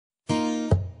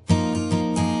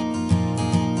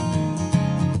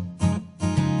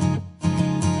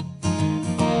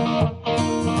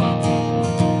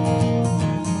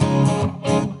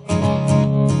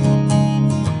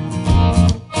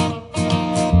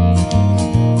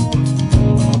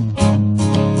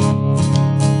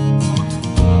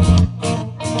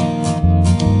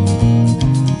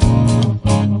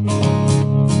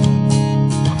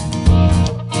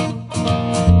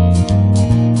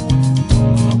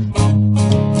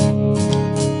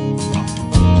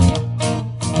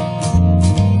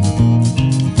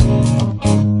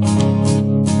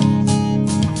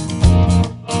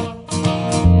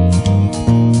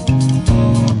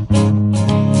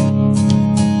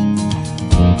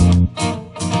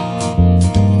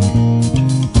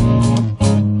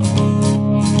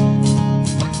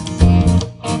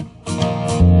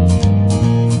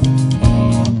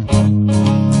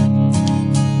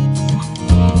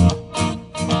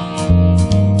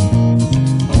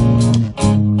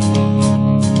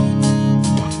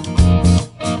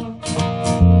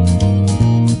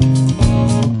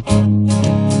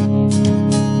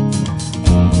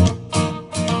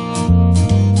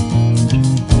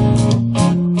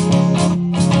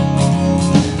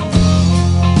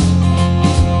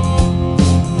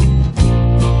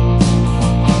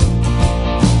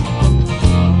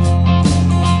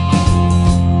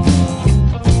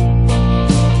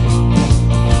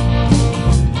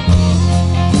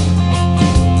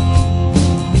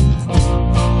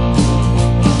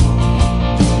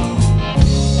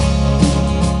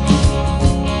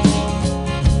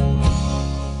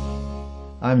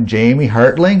I'm Jamie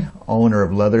Hartling, owner of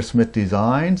Leathersmith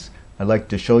Designs. I'd like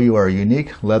to show you our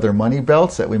unique leather money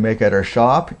belts that we make at our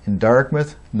shop in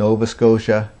Dartmouth, Nova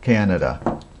Scotia,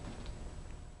 Canada.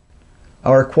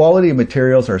 Our quality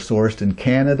materials are sourced in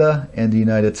Canada and the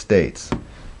United States.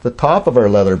 The top of our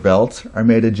leather belts are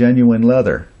made of genuine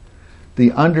leather.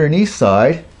 The underneath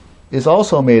side is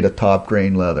also made of top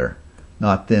grain leather,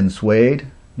 not thin suede,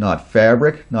 not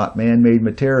fabric, not man-made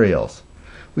materials.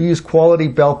 We use quality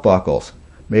belt buckles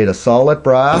made of solid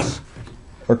brass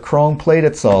or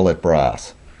chrome-plated solid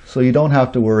brass, so you don't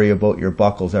have to worry about your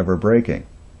buckles ever breaking.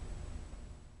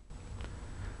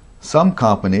 Some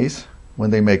companies,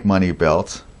 when they make money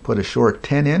belts, put a short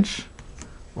 10-inch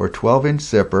or 12-inch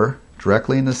zipper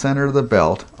directly in the center of the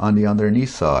belt on the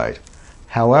underneath side.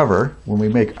 However, when we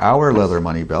make our leather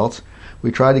money belts, we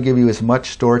try to give you as much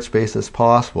storage space as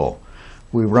possible.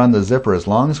 We run the zipper as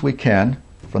long as we can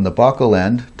from the buckle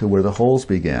end to where the holes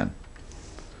begin.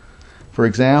 For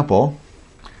example,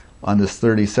 on this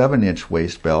 37-inch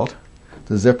waist belt,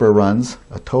 the zipper runs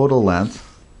a total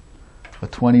length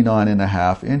of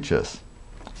 29.5 inches.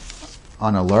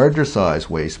 On a larger size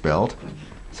waist belt,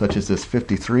 such as this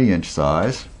 53-inch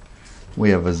size, we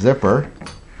have a zipper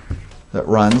that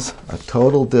runs a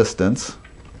total distance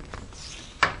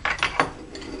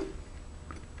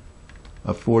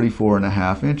of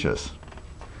 44.5 inches.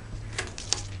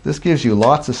 This gives you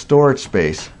lots of storage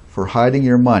space for hiding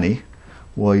your money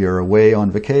while you're away on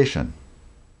vacation.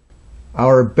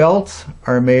 Our belts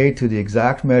are made to the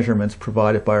exact measurements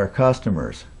provided by our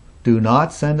customers. Do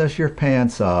not send us your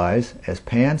pant size, as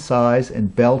pant size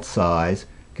and belt size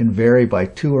can vary by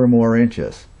 2 or more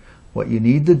inches. What you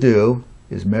need to do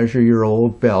is measure your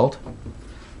old belt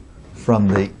from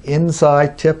the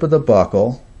inside tip of the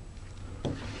buckle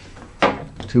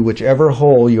to whichever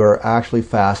hole you are actually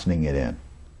fastening it in.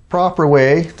 Proper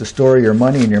way to store your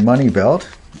money in your money belt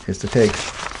is to take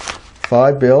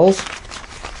 5 bills,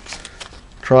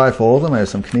 trifold them. I have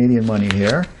some Canadian money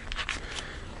here.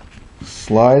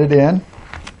 Slide it in.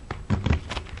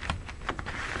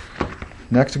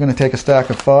 Next, I'm going to take a stack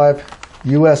of 5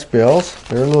 US bills.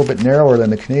 They're a little bit narrower than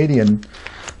the Canadian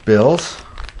bills.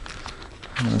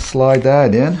 I'm going to slide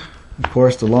that in. Of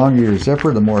course, the longer your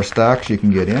zipper, the more stacks you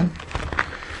can get in.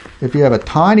 If you have a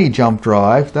tiny jump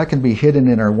drive, that can be hidden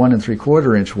in our 1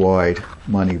 3/4 inch wide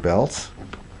money belts.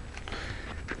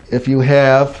 If you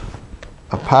have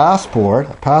a passport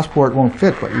won't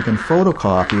fit, but you can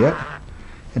photocopy it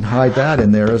and hide that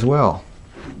in there as well.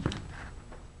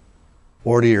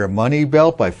 Order your money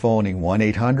belt by phoning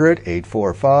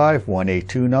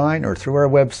 1-800-845-1829 or through our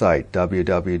website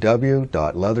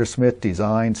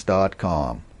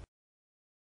www.leathersmithdesigns.com.